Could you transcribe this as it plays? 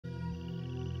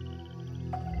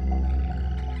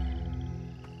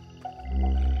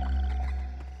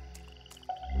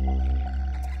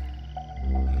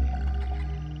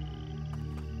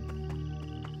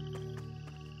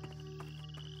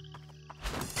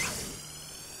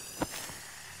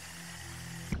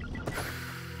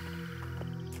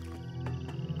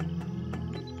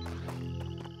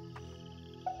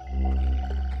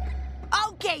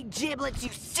Okay, Giblets, you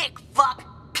sick fuck!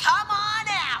 Come on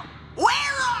out! Where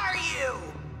are you?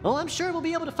 Well, I'm sure we'll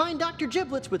be able to find Dr.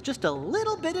 Giblets with just a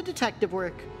little bit of detective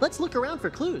work. Let's look around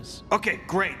for clues. Okay,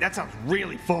 great. That sounds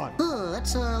really fun. Oh,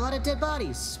 that's a lot of dead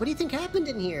bodies. What do you think happened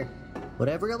in here?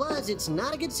 Whatever it was, it's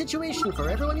not a good situation for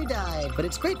everyone who died, but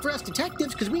it's great for us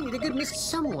detectives because we need a good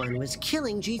Someone was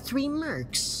killing G3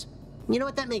 mercs. You know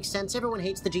what? That makes sense. Everyone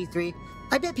hates the G3.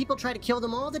 I bet people try to kill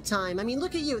them all the time. I mean,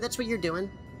 look at you. That's what you're doing.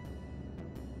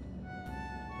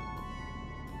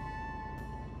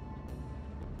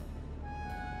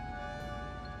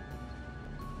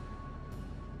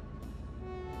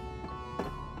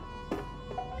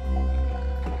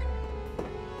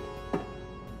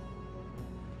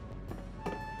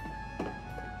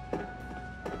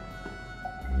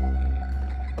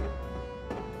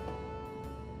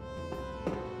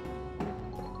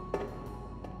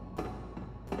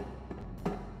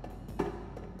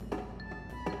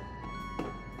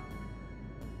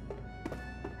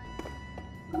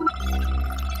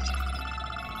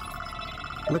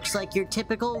 Looks like your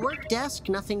typical work desk,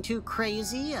 nothing too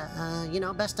crazy.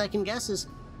 Best I can guess is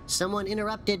someone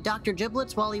interrupted Dr.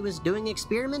 Giblets while he was doing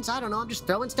experiments. I don't know, I'm just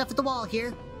throwing stuff at the wall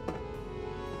here.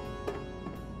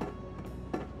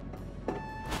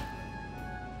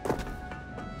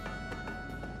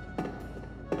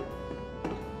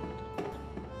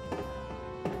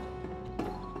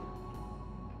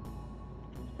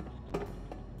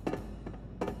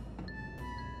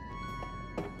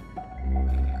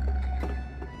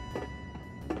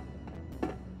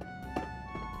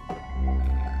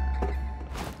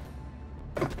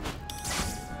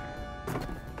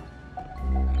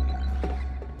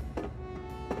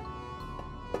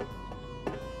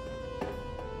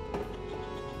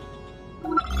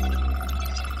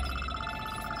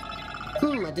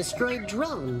 A destroyed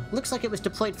drone. Looks like it was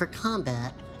deployed for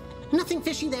combat. Nothing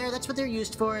fishy there, that's what they're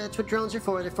used for, that's what drones are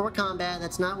for, they're for combat.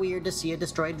 That's not weird to see a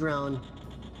destroyed drone.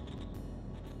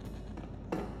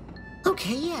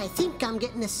 Okay, yeah, I think I'm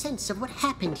getting a sense of what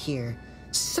happened here.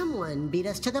 Someone beat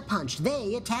us to the punch.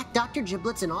 They attacked Dr.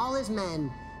 Giblets and all his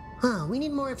men. Oh, we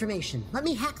need more information. Let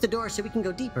me hack the door so we can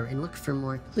go deeper and look for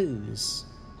more clues.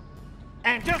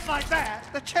 And just like that,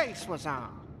 the chase was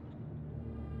on.